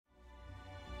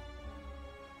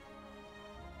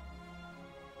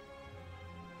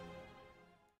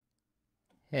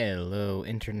Hello,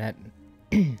 Internet.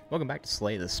 Welcome back to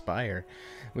Slay the Spire.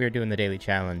 We are doing the daily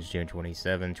challenge, June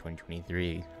 27,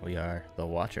 2023. We are the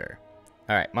Watcher.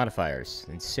 Alright, modifiers.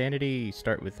 Insanity,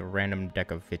 start with a random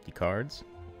deck of 50 cards.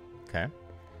 Okay.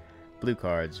 Blue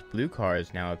cards. Blue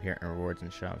cards now appear in rewards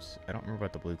and shops. I don't remember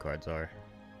what the blue cards are.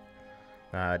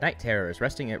 Night Terrors.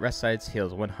 Resting at rest sites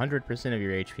heals 100% of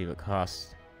your HP but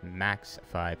costs max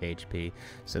 5 HP.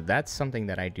 So that's something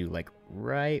that I do like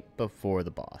right before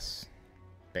the boss.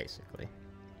 Basically,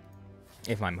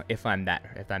 if I'm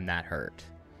that hurt.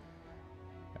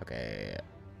 Okay.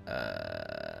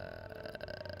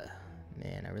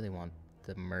 Man, I really want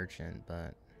the merchant,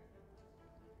 but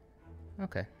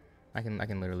okay, I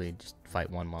can literally just fight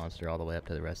one monster all the way up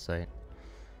to the rest site.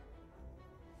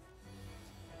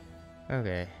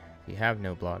 Okay, if you have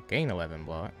no block, gain 11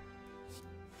 block.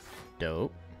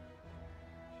 Dope.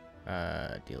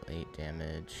 Deal 8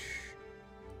 damage.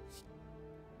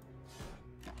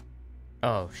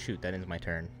 Oh, shoot, that ends my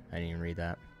turn. I didn't even read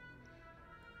that.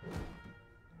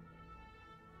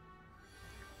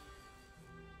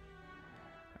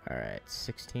 Alright,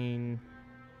 16.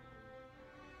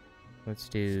 Let's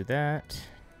do that.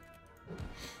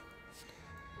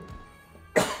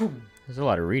 There's a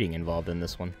lot of reading involved in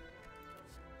this one.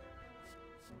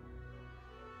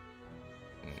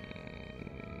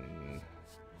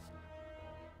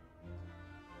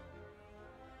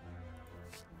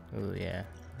 Oh, yeah.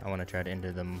 I want to try to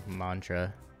enter the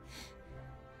mantra.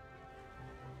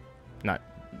 Not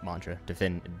mantra,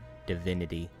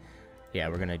 divinity. Yeah,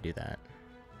 we're gonna do that.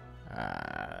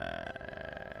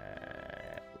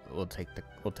 We'll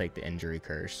take the injury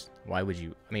curse. Why would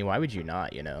you? I mean, why would you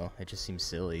not? You know, it just seems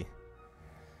silly.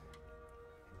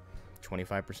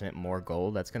 25% more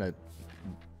gold. That's gonna.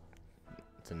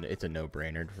 It's a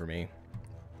no-brainer for me.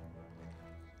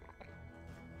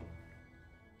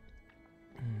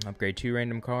 Upgrade 2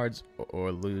 random cards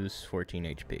or lose 14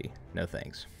 HP. No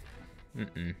thanks.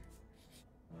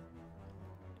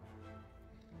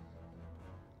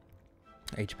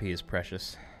 HP is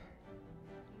precious.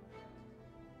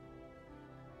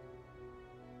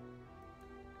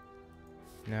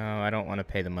 No, I don't want to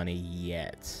pay the money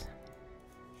yet.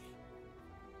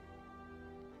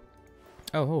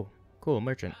 Oh, cool,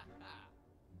 merchant.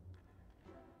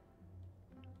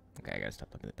 Okay, I gotta stop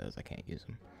looking at those. I can't use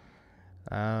them.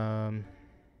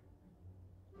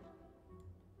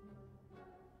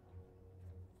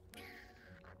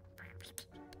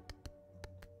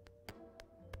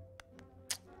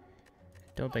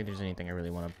 Don't think there's anything I really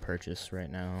want to purchase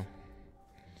right now.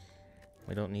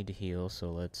 We don't need to heal,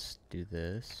 so let's do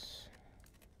this.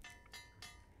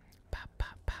 Pop,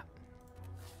 pop, pop.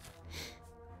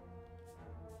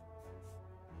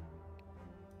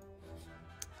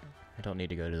 I don't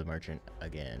need to go to the merchant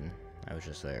again. I was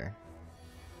just there.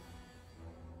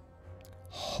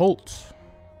 Halt!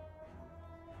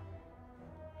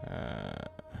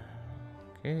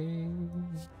 Okay.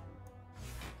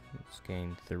 Let's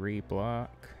gain 3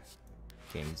 block.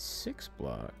 Gain 6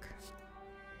 block.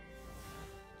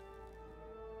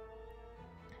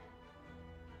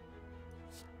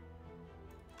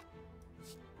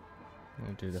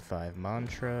 We'll do the 5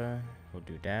 mantra. We'll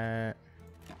do that.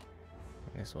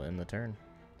 I guess we'll end the turn.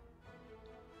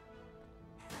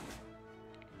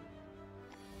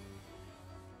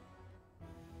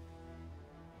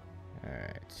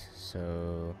 Alright,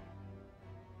 so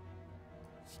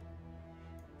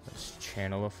let's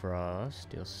channel a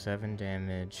frost, deal 7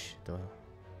 damage. What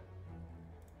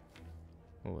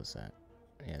was that?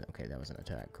 Yeah, okay, that was an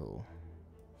attack, cool.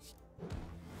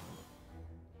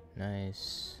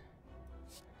 Nice.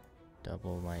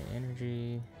 Double my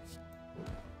energy.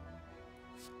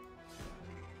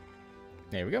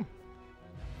 There we go.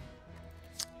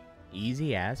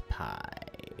 Easy as pie.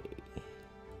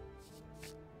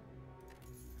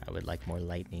 I would like more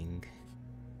lightning.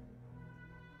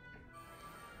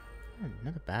 Oh,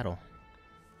 another battle.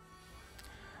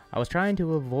 I was trying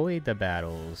to avoid the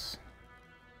battles.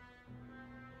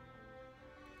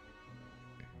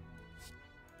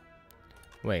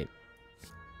 Wait.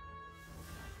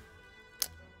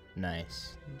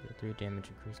 Nice. 3 damage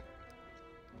increase.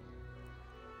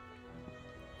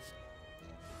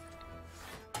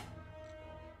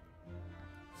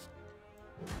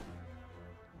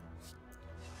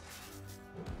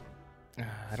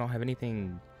 I don't have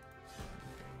anything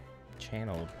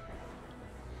channeled.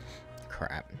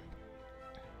 Crap.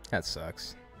 That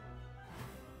sucks.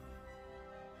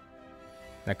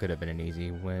 That could have been an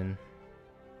easy win.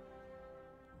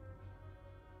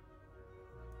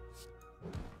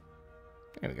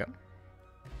 There we go.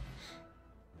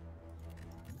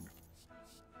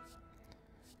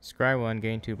 Scry 1,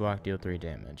 gain 2 block, deal 3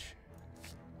 damage.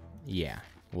 Yeah,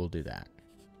 we'll do that.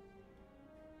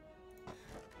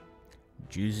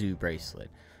 Juzu Bracelet.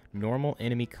 Normal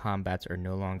enemy combats are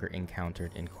no longer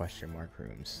encountered in question mark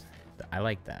rooms. I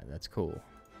like that. That's cool.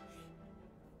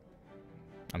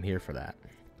 I'm here for that.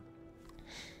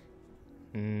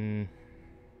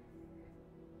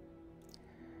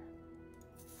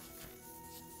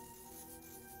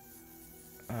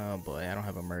 Oh boy, I don't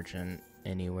have a merchant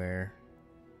anywhere.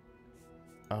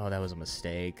 Oh, that was a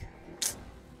mistake.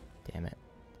 Damn it.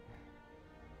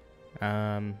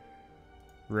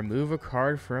 Remove a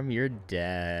card from your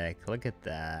deck. Look at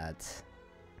that.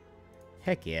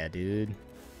 Heck yeah, dude.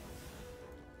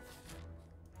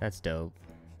 That's dope.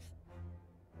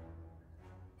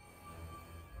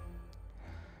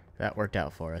 That worked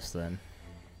out for us then.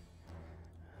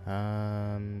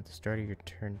 The start of your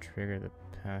turn, trigger the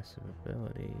passive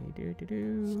ability.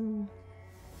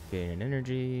 Gain an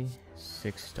energy.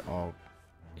 6 to all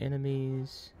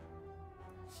enemies.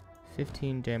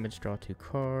 15 damage, draw 2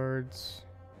 cards.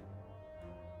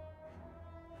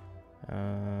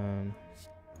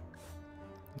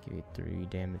 Give you 3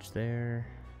 damage there.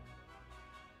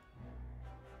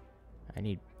 I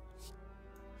need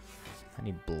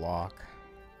block.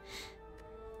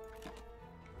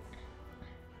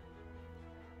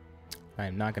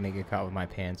 I'm not gonna get caught with my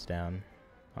pants down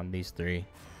on these 3.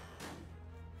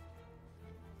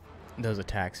 Those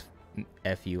attacks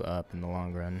F you up in the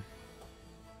long run.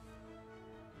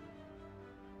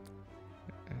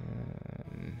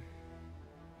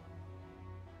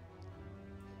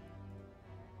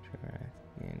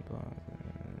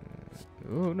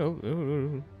 Oh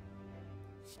no!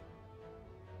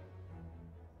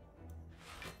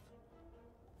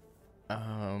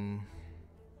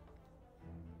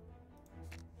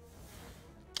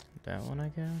 That one, I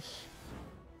guess.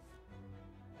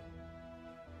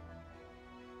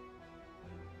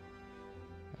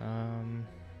 I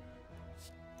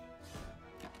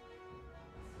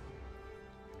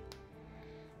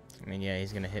mean, yeah,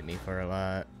 he's gonna hit me for a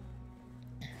lot.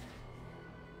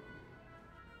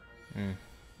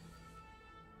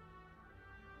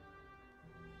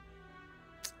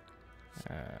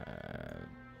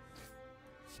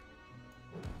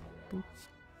 Boop.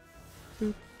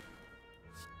 Boop.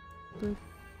 Boop.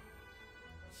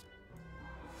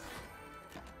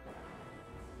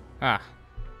 Ah.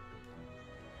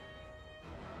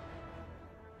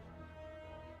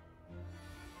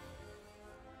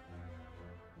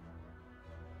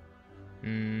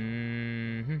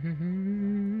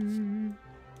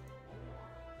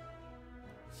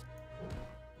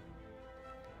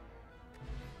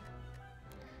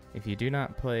 If you do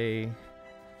not play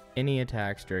any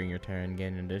attacks during your turn,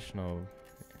 gain an additional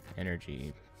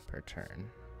energy per turn.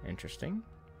 Interesting.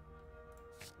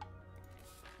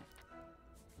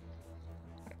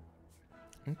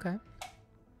 Okay.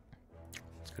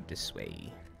 Let's go this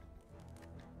way.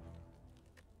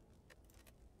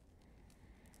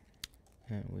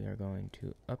 And we are going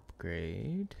to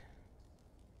upgrade.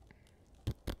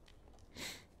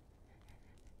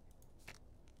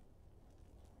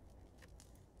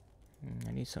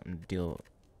 I need something to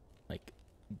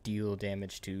deal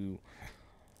damage to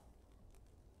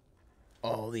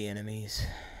all the enemies.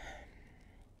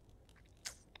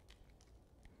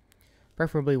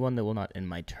 Preferably one that will not end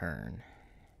my turn.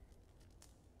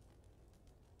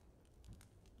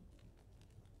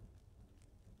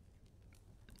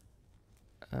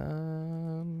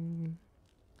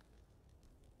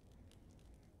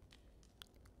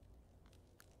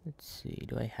 Let's see.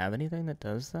 Do I have anything that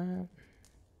does that?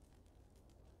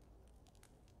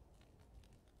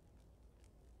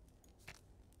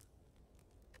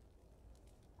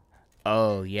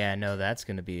 Oh, yeah, no, that's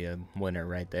going to be a winner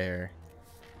right there.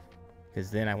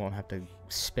 Because then I won't have to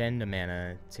spend a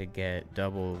mana to get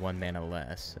double 1 mana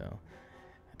less. So,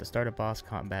 at the start of boss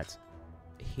combats,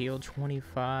 heal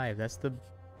 25. That's the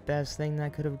best thing that I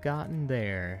could have gotten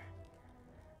there.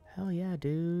 Hell yeah,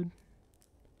 dude.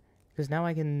 Because now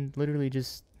I can literally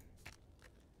just...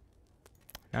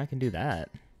 Now I can do that.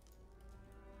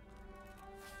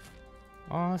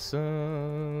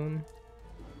 Awesome.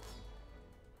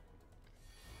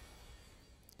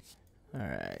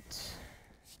 Alright.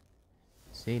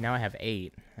 See, now I have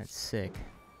 8. That's sick.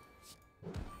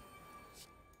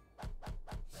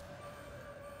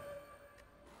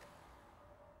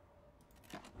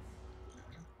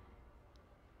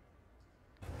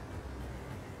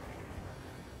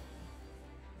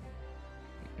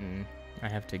 I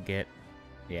have to get...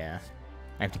 Yeah.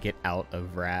 I have to get out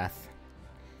of Wrath.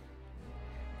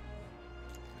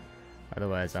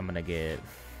 Otherwise, I'm gonna get...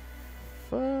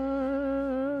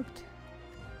 fucked.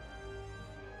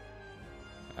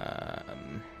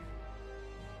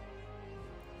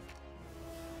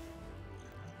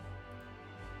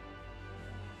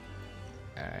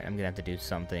 Alright, I'm gonna have to do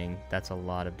something. That's a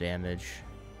lot of damage.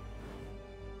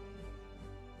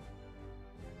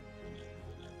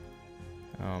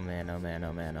 Oh man, oh man,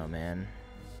 oh man, oh man.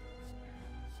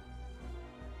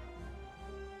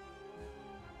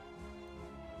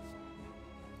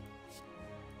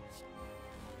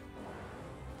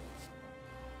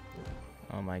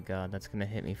 Oh my god, that's gonna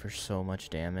hit me for so much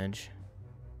damage.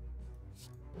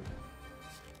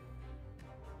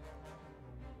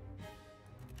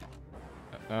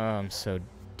 Oh, I'm so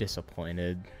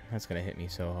disappointed. That's gonna hit me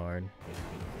so hard.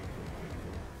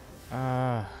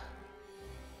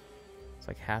 It's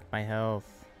like half my health.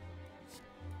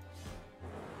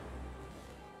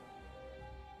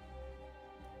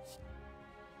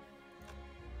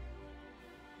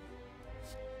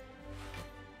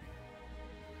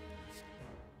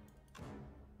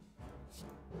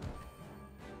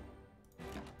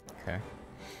 Okay.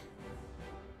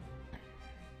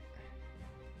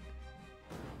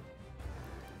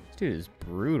 This dude is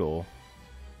brutal.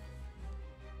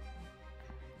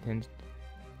 And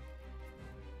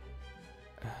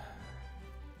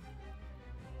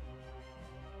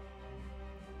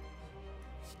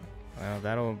well,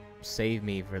 that'll save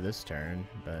me for this turn,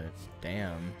 but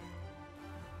damn.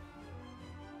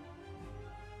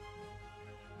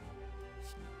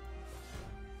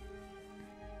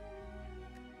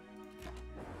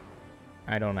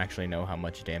 I don't actually know how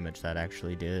much damage that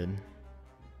actually did.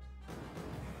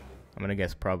 I'm gonna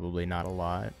guess probably not a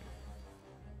lot.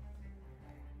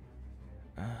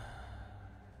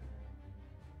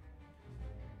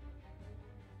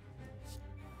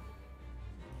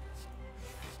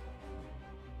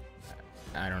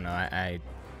 I don't know. I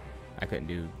couldn't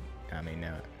do. I mean,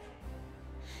 no.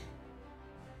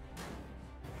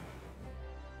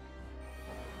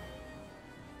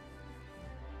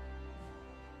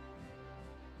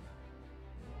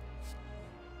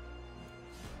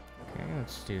 Okay,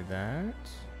 let's do that.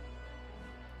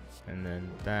 And then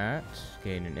that.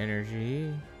 Gain an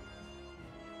energy.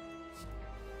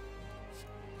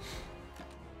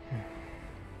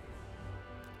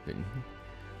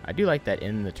 I do like that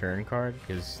in the turn card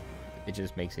because it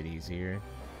just makes it easier.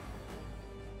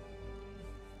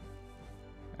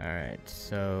 Alright,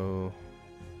 so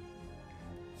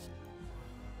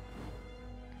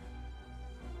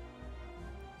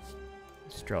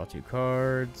let's draw 2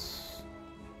 cards.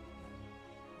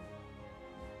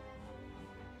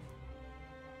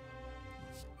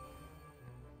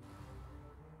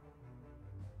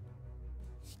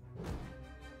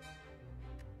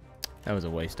 That was a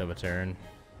waste of a turn.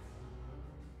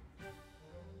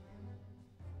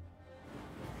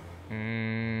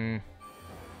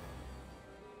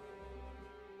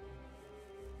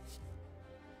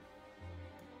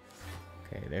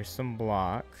 Okay, there's some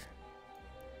block.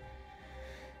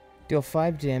 Deal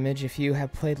 5 damage if you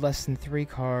have played less than 3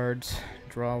 cards.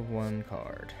 Draw 1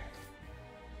 card.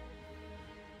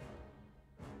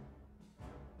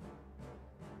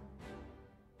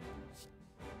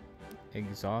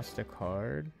 Exhaust a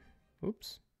card.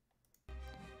 Oops.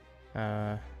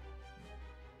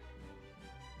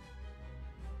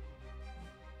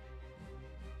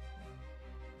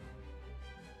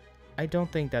 I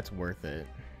don't think that's worth it.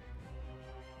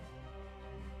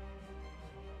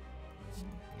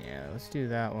 Yeah, let's do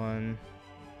that one.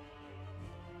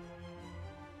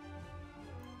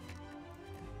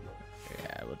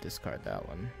 Yeah, we'll discard that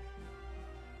one.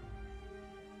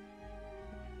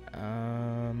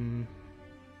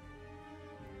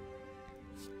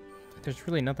 There's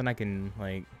really nothing I can,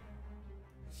 like,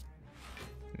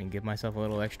 I mean, give myself a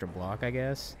little extra block, I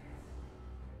guess.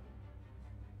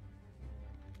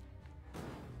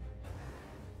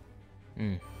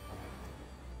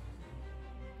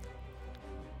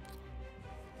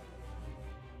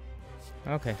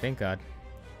 Okay, thank God.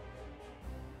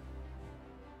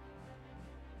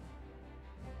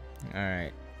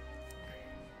 Alright.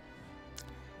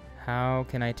 How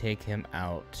can I take him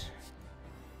out?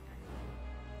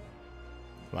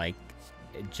 Like,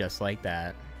 just like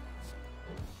that.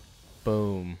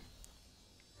 Boom.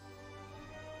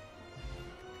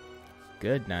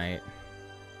 Good night.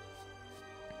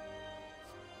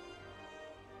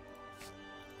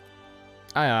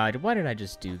 Why did I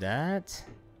just do that?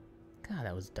 God,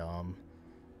 that was dumb.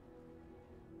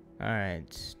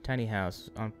 Alright, tiny house.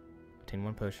 Obtain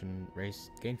 1 potion,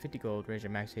 gain 50 gold, raise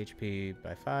your max HP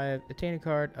by 5, attain a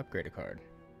card, upgrade a card.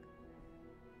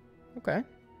 Okay.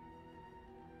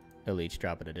 It'll each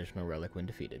drop an additional relic when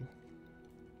defeated.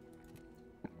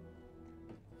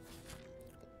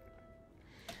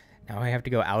 Now I have to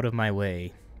go out of my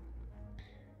way.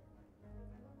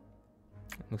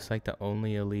 Looks like the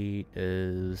only elite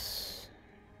is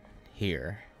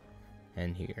here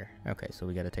and here. Okay, so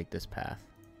we gotta take this path.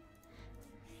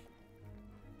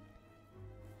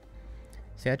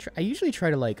 See, I usually try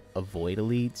to, like, avoid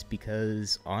elites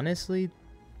because, honestly,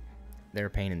 they're a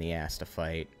pain in the ass to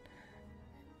fight.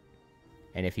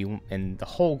 And the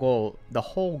whole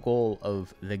goal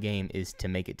of the game is to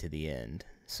make it to the end.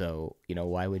 So, you know,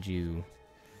 why would you...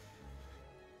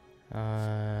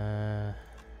 let's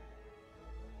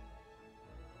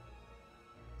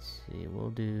see,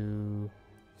 we'll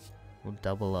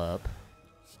double up.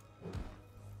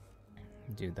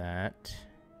 Do that.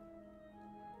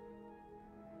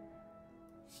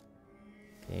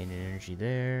 Gain energy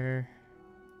there.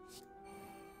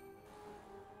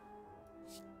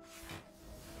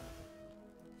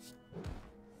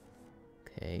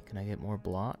 Okay, can I get more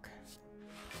block?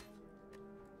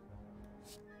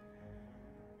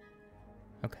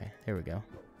 Okay, there we go.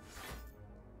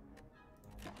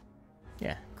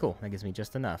 Yeah, cool. That gives me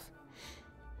just enough.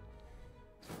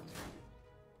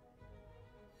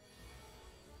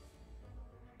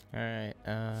 Alright,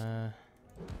 I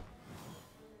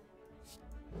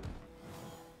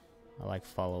like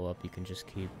follow up. You can just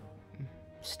keep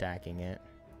stacking it.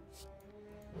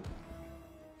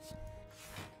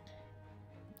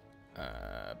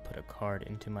 Put a card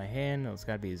into my hand. It's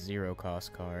got to be a 0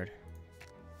 cost card.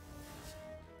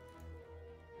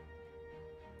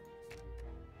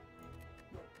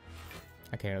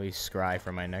 I can at least scry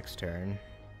for my next turn.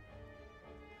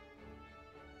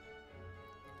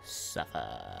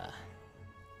 Suffer.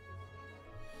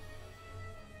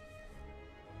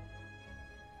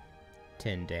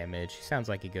 $10 damage. Sounds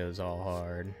like he goes all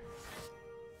hard.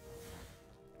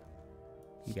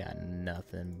 You got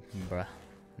nothing, bruh.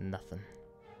 Nothing.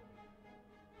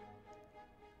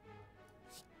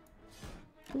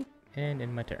 Boop. And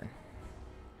in my turn.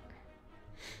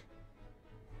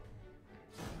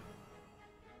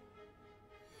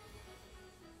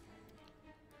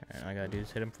 And all I gotta do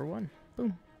is hit him for 1.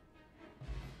 Boom.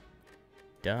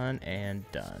 Done and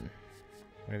done.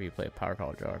 Whenever you play a power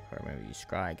call, draw a card. Whenever you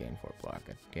scry, gain 4 block.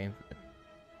 Game.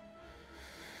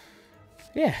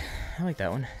 Yeah, I like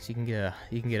that one. So you can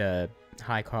get a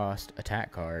high cost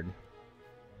attack card.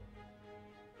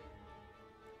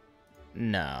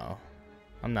 No,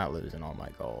 I'm not losing all my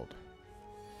gold.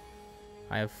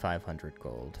 I have 500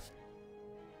 gold.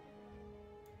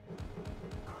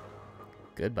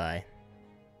 Goodbye.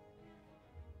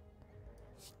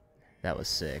 That was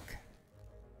sick.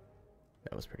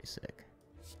 That was pretty sick.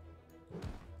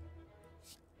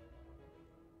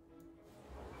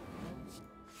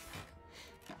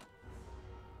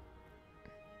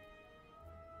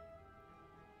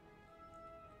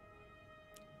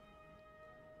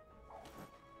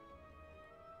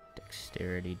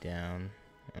 Dexterity down.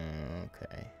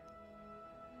 Okay.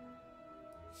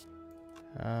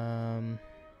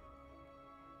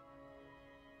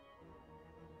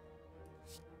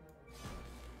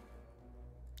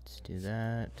 Let's do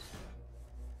that.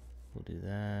 We'll do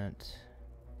that.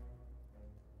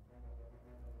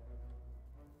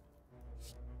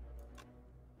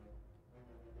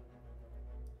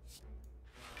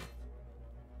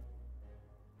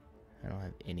 I don't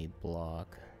have any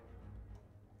block.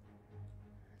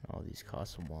 All these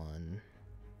cost 1.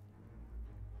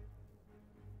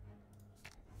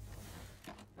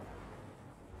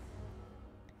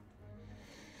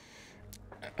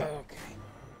 Okay.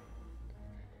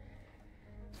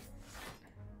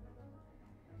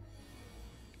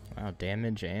 Wow,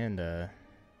 damage and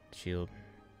shield.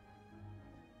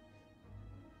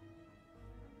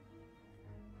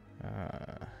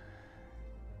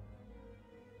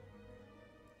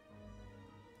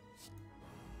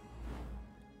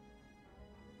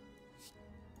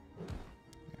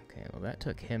 Okay, well that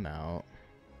took him out.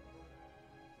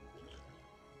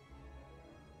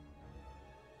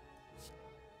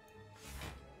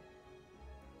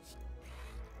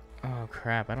 Oh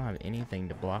crap, I don't have anything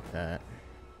to block that.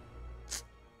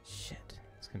 Shit,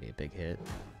 it's gonna be a big hit.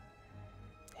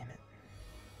 Damn it.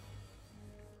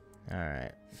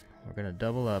 Alright, we're gonna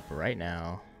double up right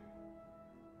now.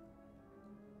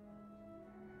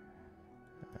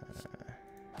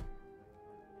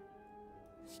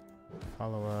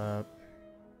 Follow up.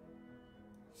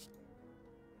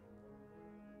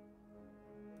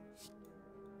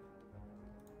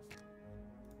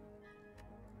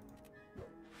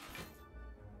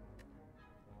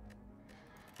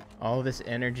 All this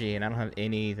energy and I don't have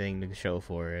anything to show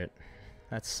for it.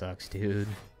 That sucks, dude.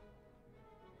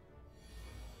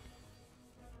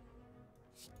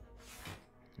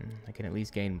 I can at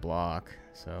least gain block,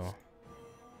 so...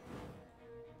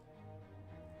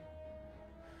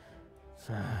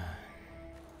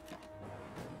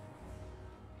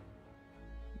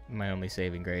 My only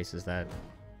saving grace is that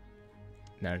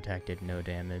that attack did no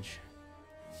damage.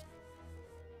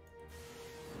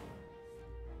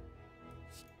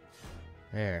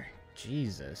 There.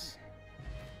 Jesus.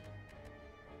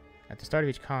 At the start of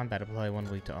each combat, apply 1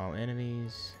 weak to all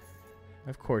enemies.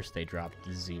 Of course they dropped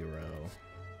 0.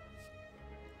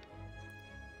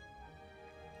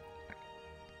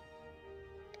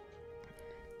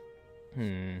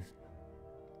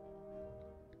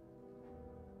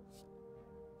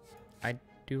 I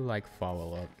do like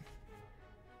follow-up.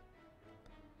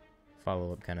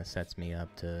 Follow-up kind of sets me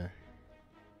up to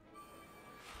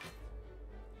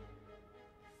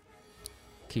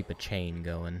keep a chain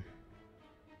going.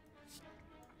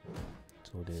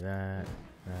 So we'll do that,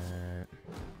 that,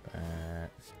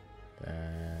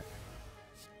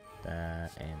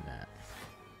 and that.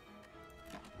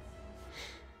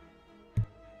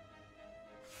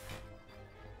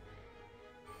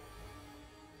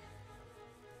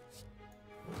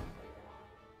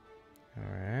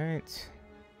 Alright.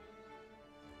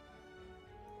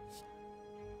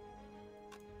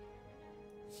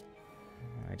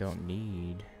 I don't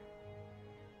need...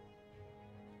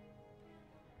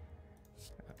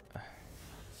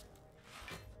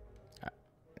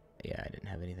 yeah, I didn't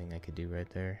have anything I could do right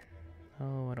there.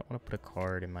 Oh, I don't want to put a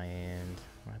card in my hand.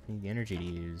 I don't have any energy to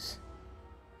use.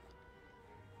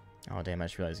 Oh damn, I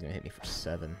just realized it's gonna hit me for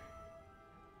 7.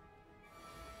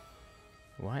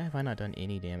 Why have I not done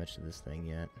any damage to this thing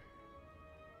yet?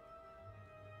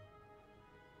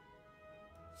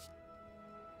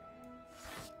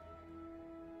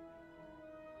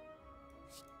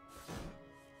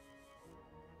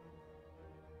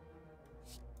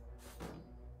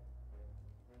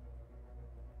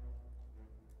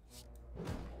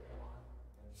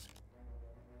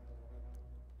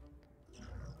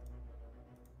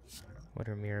 What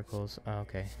are miracles? Oh,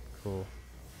 okay, cool.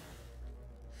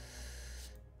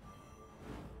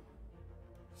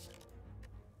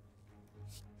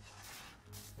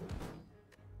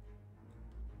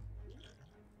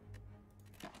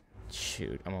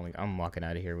 Shoot, I'm walking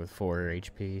out of here with 4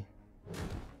 HP.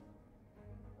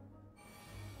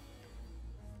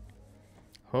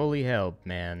 Holy hell,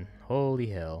 man. Holy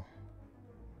hell.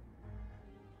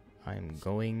 I'm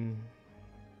going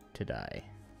to die.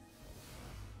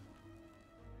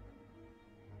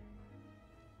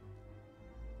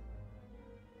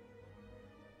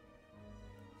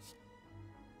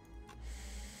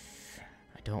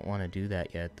 I don't want to do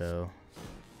that yet, though.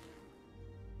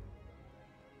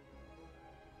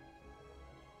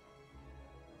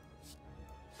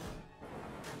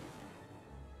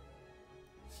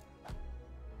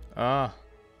 Oh.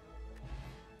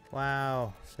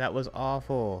 Wow, that was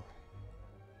awful.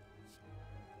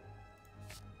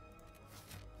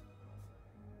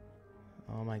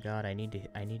 Oh my god, I need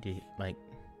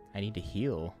to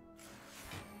heal.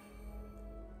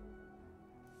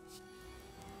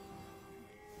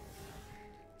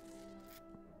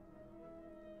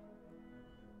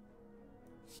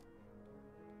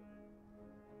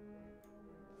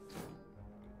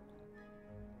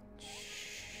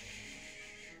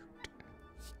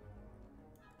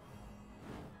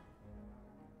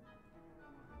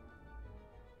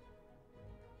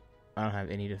 I don't have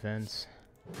any defense.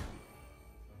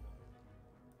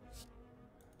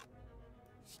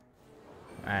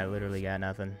 I literally got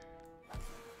nothing. I'm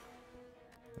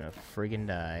gonna friggin'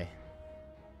 die.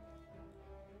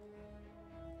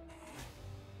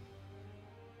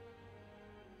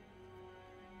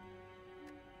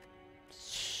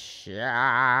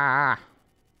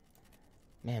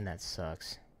 Man, that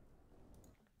sucks.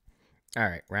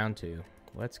 Alright, round 2.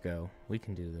 Let's go. We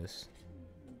can do this.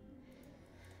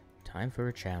 Time for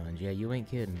a challenge. Yeah, you ain't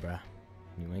kidding, bruh.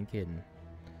 You ain't kidding.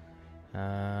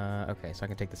 Okay, so I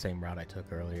can take the same route I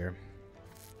took earlier.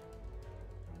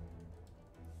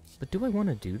 But do I want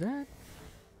to do that?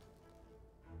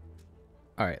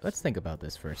 Alright, let's think about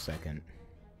this for a second.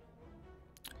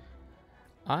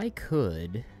 I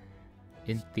could,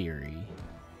 in theory,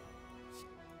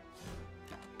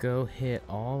 go hit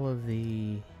all of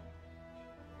the...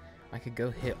 I could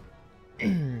go hit...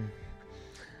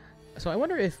 So I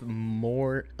wonder if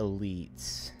more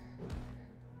elites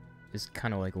is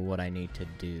kind of like what I need to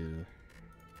do.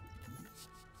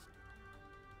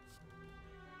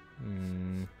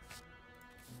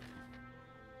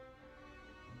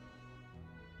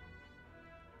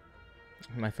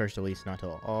 My first elite's not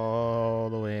till all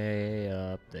the way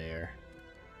up there.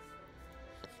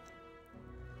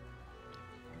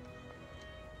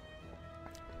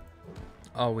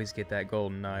 Always get that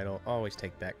golden idol. Always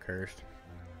take that cursed.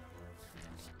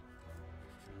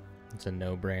 It's a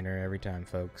no-brainer every time,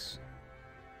 folks.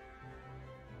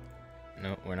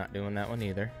 Nope, we're not doing that one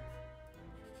either.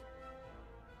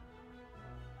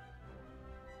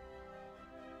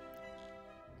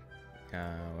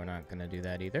 We're not gonna do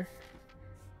that either.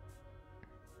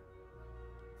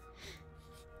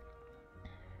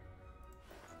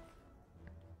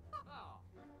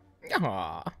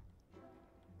 Aww. You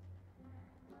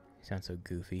sound so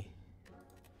goofy.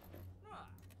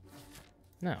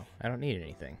 No, I don't need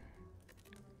anything.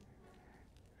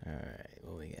 Alright,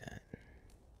 what we got?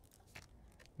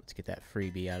 Let's get that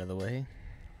freebie out of the way.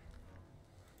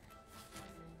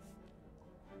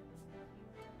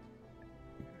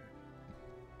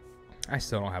 I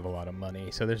still don't have a lot of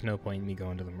money, so there's no point in me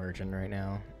going to the merchant right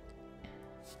now.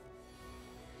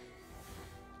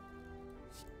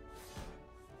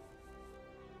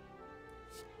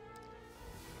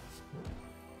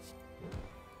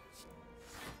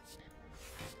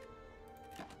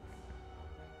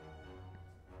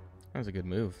 That was a good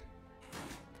move.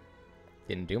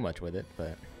 Didn't do much with it,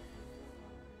 but...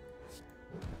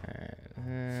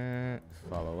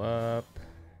 follow up.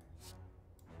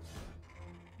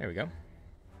 There we go.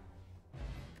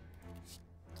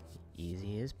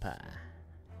 Easy as pie.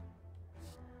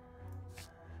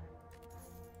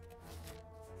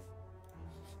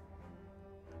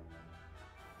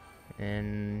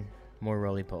 And more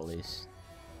roly-polies.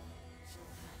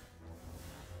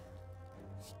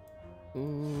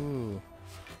 Ooh.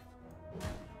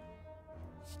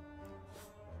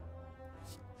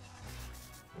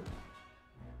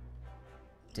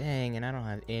 Dang, and I don't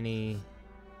have any...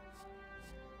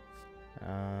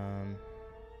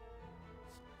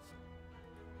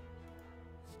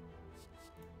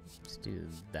 Let's do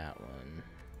that one.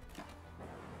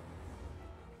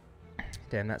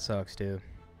 Damn, that sucks too.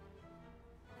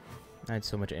 I had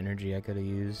so much energy I could have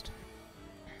used.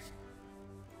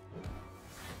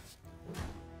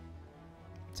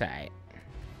 Tight.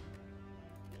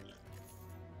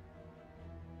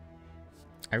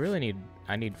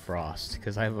 I need frost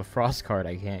because I have a frost card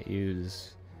I can't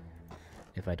use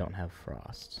if I don't have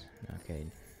frost. Okay.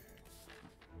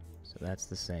 So that's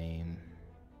the same.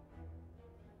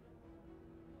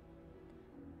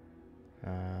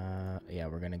 Yeah,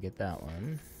 we're gonna get that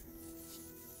one.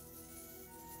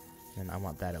 And I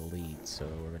want that elite, so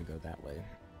we're gonna go that way.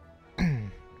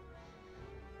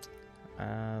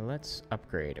 Let's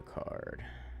upgrade a card.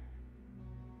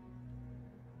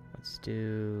 Let's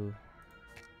do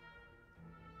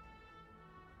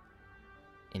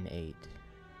an 8.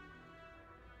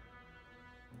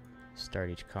 Start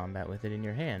each combat with it in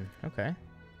your hand. Okay.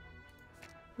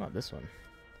 How about this one?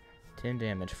 10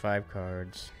 damage, 5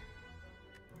 cards.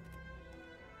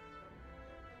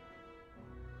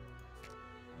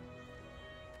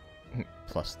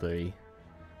 Plus 3.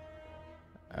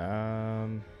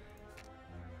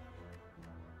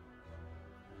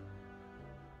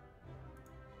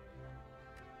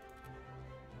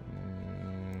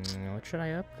 What should I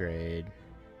upgrade?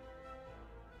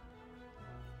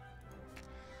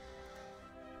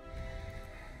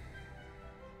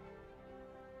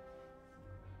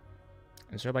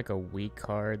 Is there like a weak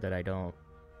card that I don't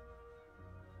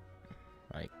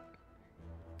like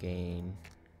gain?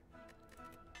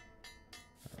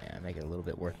 Yeah, make it a little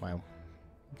bit worth my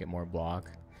get more block.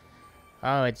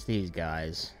 Oh, it's these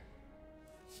guys.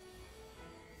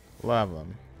 Love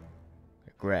them.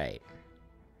 They're great.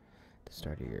 The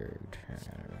start of your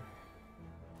turn.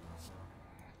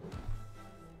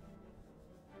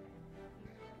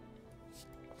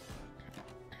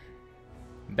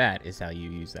 That is how you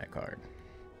use that card.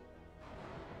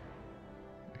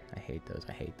 I hate those,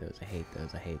 I hate those, I hate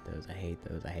those, I hate those, I hate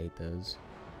those, I hate those.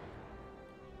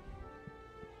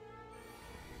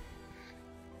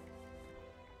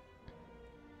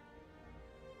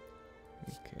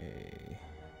 Okay.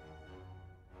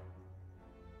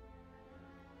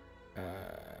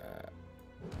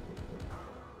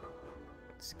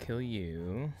 Let's kill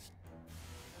you.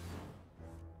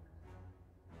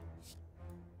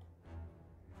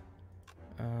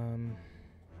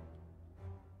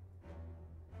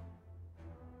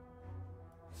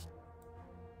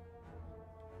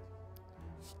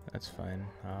 That's fine.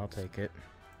 I'll take it.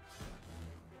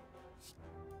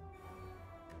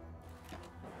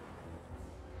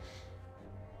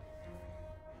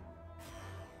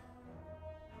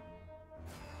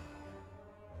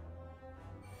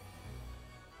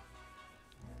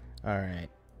 Alright.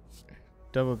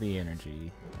 Double the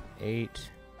energy. 8,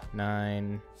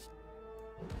 9,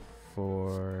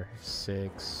 4,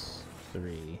 6,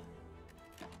 3.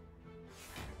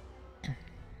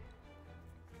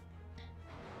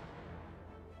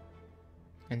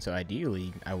 And so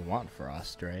ideally, I want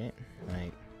Frost, right?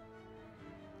 Like,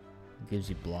 gives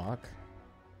you block.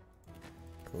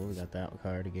 Cool, we got that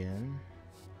card again.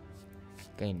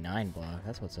 Gain 9 block,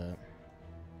 that's what's up.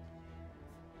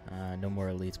 No more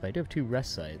elites, but I do have 2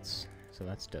 rest sites, so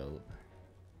that's dope.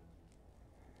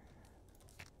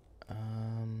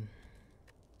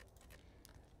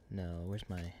 No, where's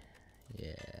my...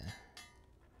 Yeah.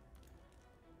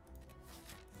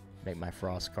 Make my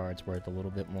Frost cards worth a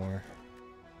little bit more.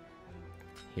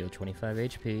 Heal 25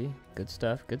 HP. Good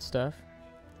stuff, good stuff.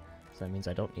 So that means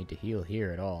I don't need to heal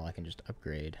here at all. I can just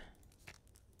upgrade.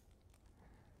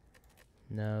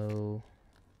 No.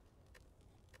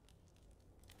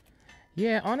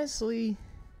 Yeah, honestly,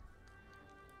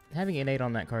 having innate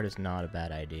on that card is not a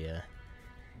bad idea.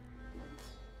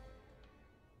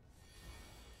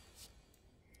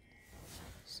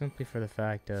 Simply for the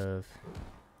fact of...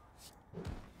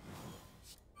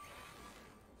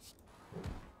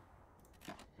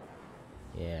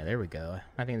 Yeah, there we go.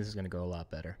 I think this is going to go a lot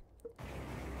better.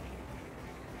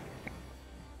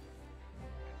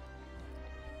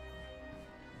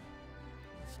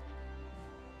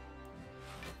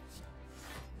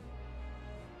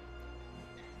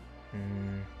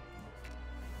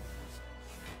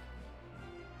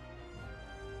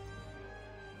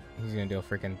 He's gonna deal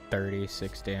freaking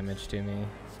 36 damage to me.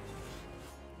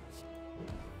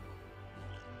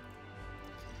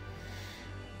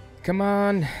 Come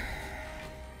on!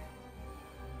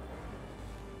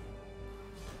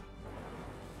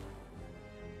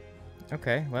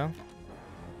 Okay, well,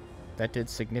 that did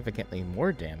significantly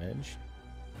more damage.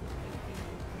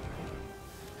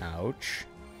 Ouch.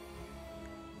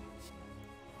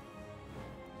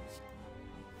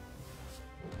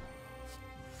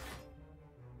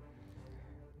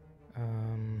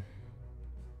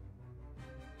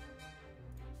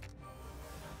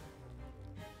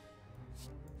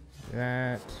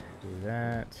 Do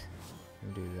that,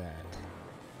 and do that.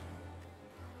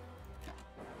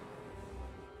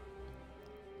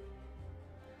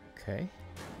 Okay.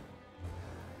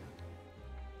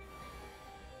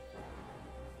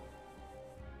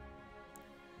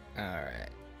 Alright.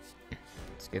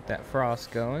 Let's get that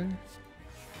Frost going.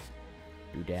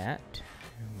 Do that.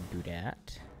 Do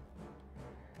that.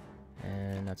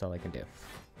 And that's all I can do.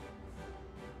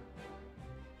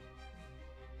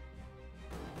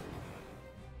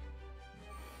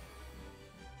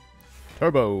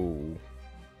 Turbo!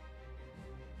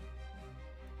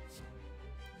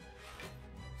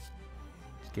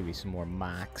 Let's give you some more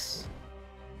max.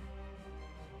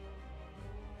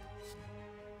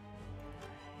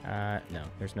 No,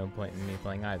 there's no point in me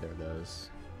playing either of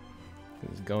those.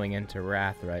 Because going into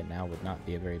Wrath right now would not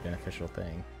be a very beneficial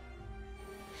thing.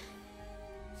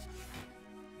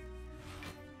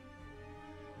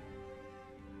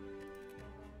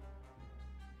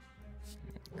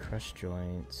 Crush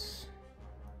joints.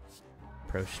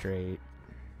 Prostrate.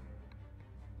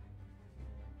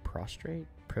 Prostrate?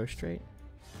 Prostrate?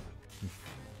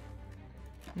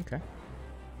 Okay.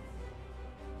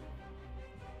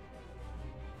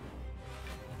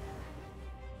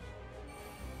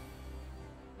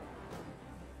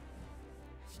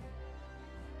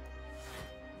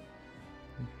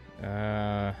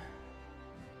 Uh,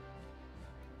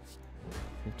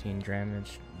 15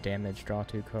 damage, draw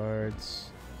 2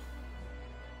 cards.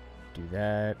 Do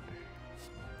that.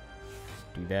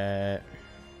 Do that.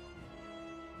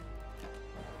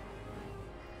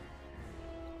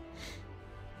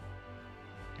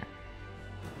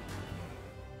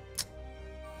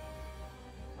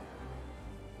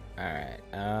 Alright,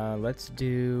 let's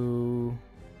do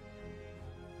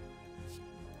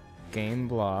game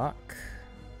block.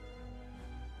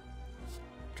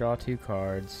 Draw 2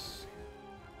 cards.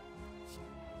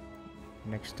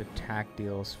 Next attack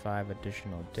deals 5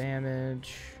 additional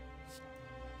damage.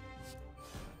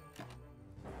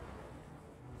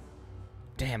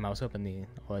 Damn, I was hoping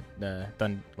the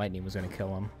lightning was gonna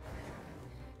kill him.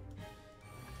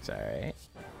 It's alright.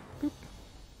 Boop.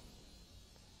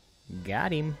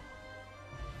 Got him.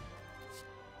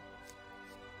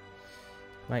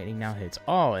 Lightning now hits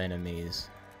all enemies.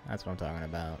 That's what I'm talking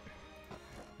about.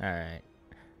 Alright.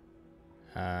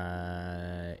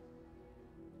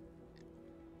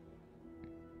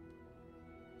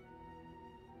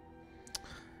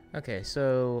 Okay,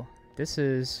 so this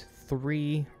is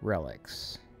 3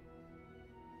 relics.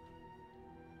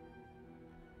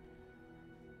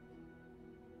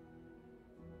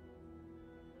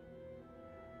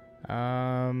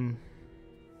 I'm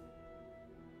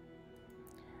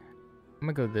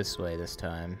gonna go this way this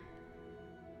time.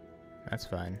 That's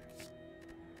fine.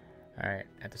 Alright,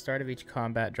 at the start of each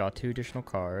combat, draw 2 additional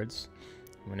cards.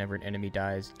 Whenever an enemy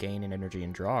dies, gain an energy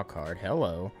and draw a card.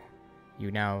 Hello.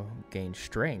 You now gain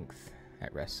strength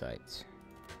at rest sites.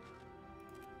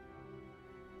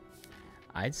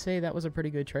 I'd say that was a pretty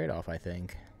good trade-off, I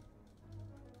think.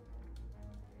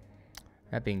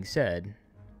 That being said,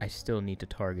 I still need to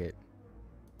target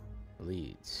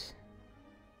leads.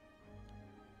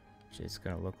 Which is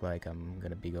going to look like I'm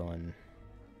going to be going...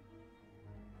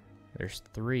 There's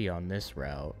 3 on this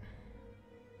route.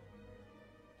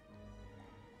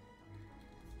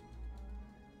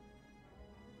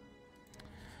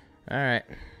 Alright,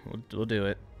 we'll do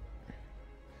it.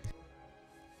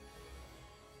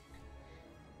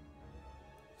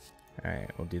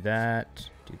 Alright, we'll do that,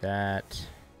 do that.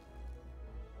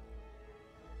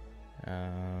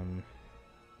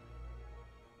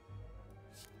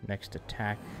 Next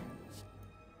attack,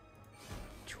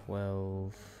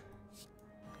 12.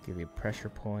 Give you pressure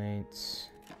points.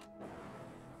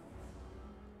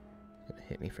 Gonna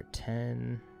hit me for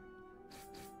 10.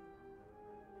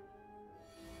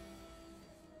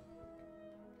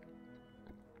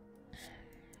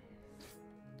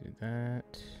 Do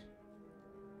that.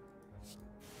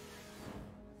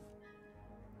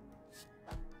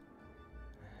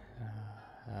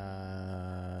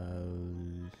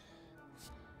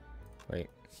 Wait.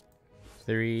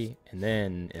 3, and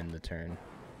then end the turn.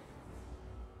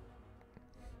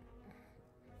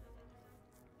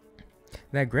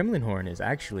 That Gremlin Horn is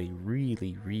actually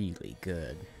really, really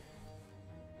good.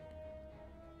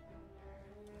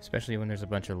 Especially when there's a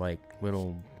bunch of, like,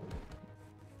 little...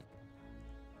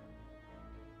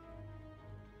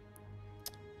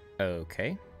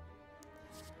 Okay.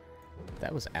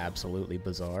 That was absolutely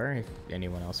bizarre, if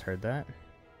anyone else heard that.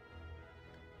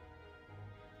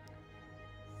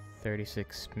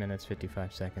 36 minutes,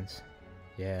 55 seconds.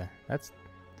 Yeah, that's...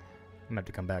 I'm gonna have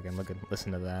to come back and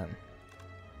listen to that.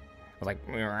 I was like...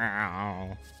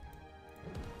 Oh,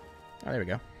 there we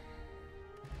go.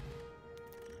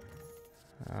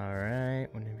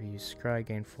 Alright, whenever you scry,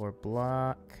 gain 4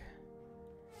 block.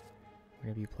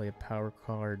 Whenever you play a power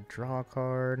card, draw a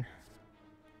card.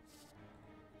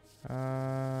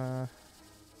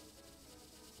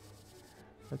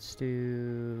 Let's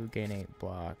do gain 8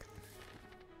 block.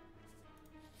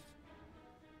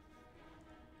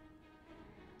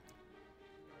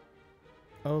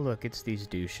 Oh look, it's these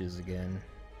douches again.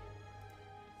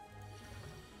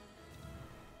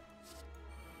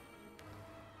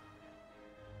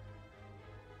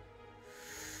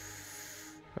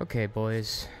 Okay,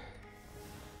 boys.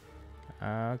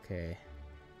 Okay.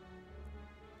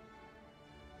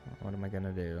 What am I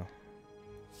gonna do?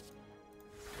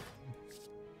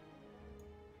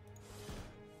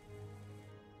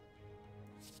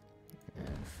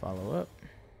 And follow up.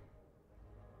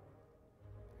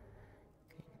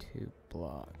 Okay, 2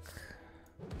 block.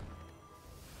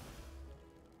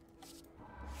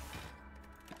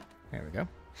 There we go.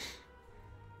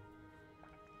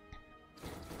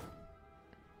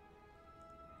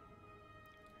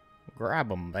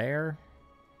 Grab 'em, bear.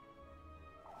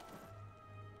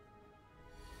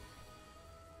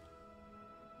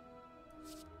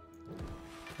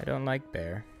 I don't like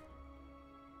bear.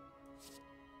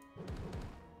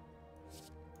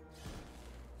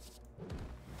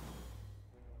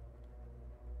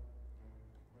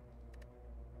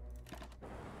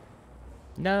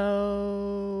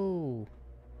 No!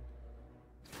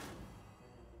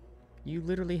 You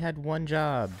literally had one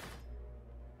job.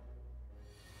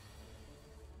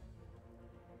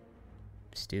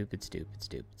 Stupid, stupid,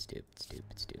 stupid, stupid,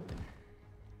 stupid, stupid.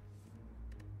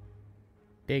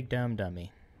 Big dumb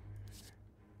dummy.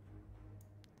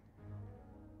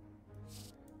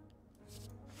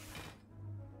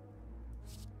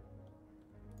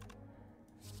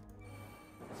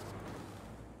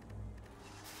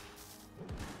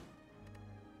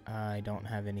 I don't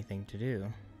have anything to do.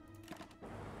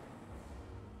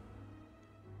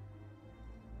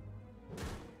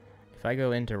 If I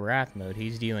go into Wrath mode,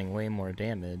 he's dealing way more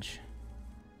damage.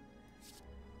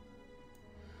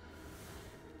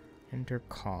 Enter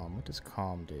Calm. What does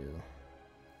Calm do?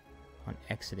 On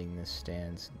exiting this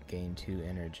stance, gain 2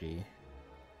 energy.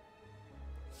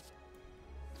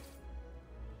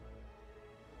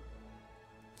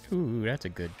 Ooh, that's a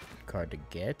good card to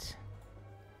get.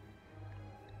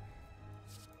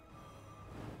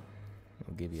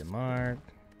 We'll give you a mark.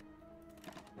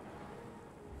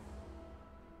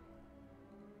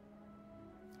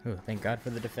 Ooh, thank God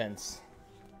for the defense.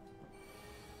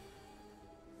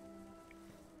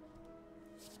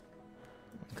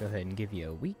 Go ahead and give you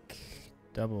a week.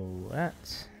 Double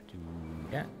that. Do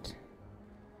that.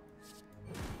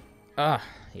 Ah,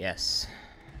 yes.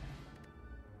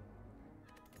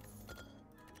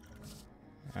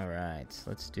 Alright,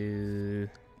 let's do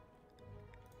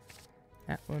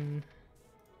that one.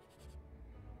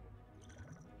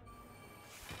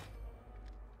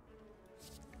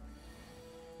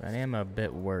 I am a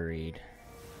bit worried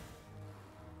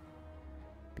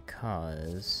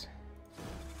because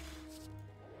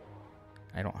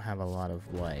I don't have a lot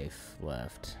of life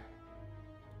left.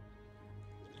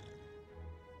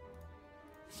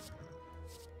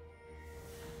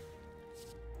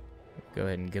 Go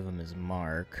ahead and give him his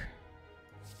mark.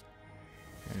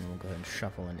 And we'll go ahead and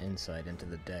shuffle an insight into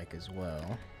the deck as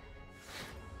well.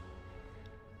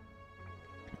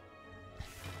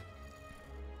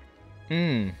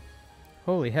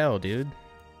 Holy hell, dude.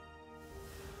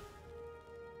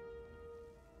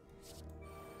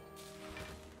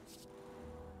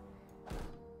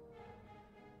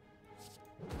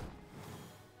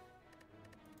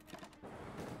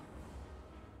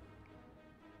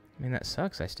 I mean, that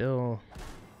sucks. I still...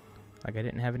 Like, I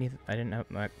didn't have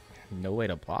like, no way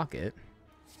to block it.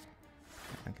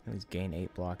 I can always gain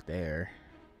 8 block there.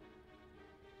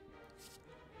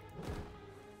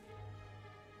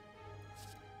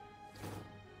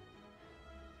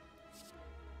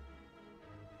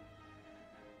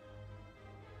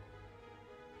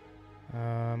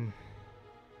 I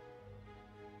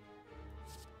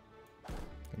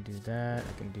can do that,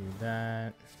 I can do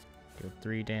that. Deal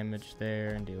 3 damage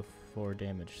there and deal 4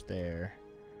 damage there.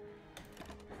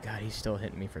 God, he's still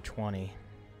hitting me for 20.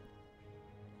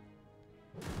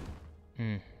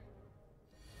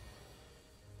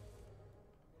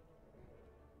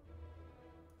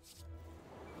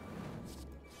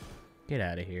 Get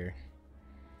out of here.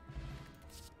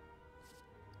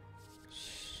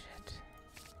 Shit.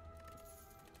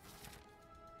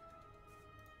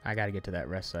 I gotta get to that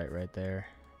rest site right there.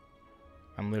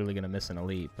 I'm literally gonna miss an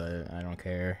elite, but I don't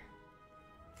care.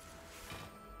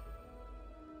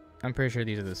 I'm pretty sure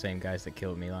these are the same guys that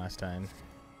killed me last time.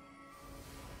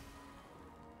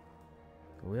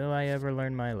 Will I ever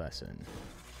learn my lesson?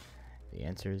 The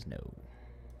answer is no.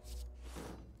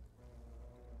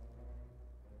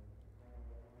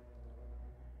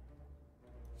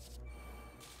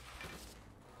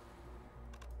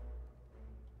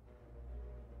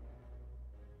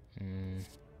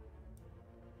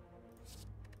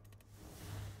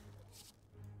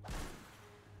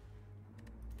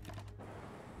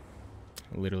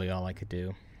 Literally all I could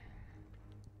do.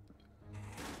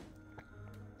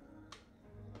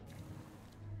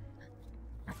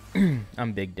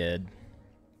 I'm big dead.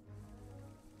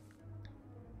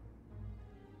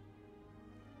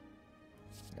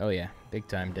 Oh yeah, big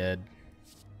time dead.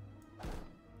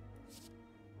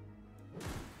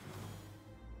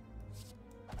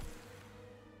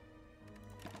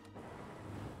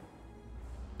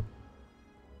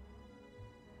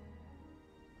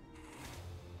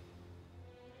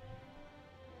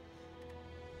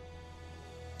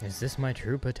 Is this my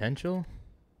true potential?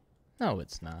 No,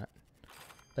 it's not.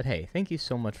 But hey, thank you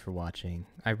so much for watching.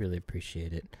 I really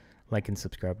appreciate it. Like and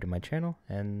subscribe to my channel,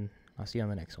 and I'll see you on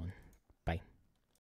the next one.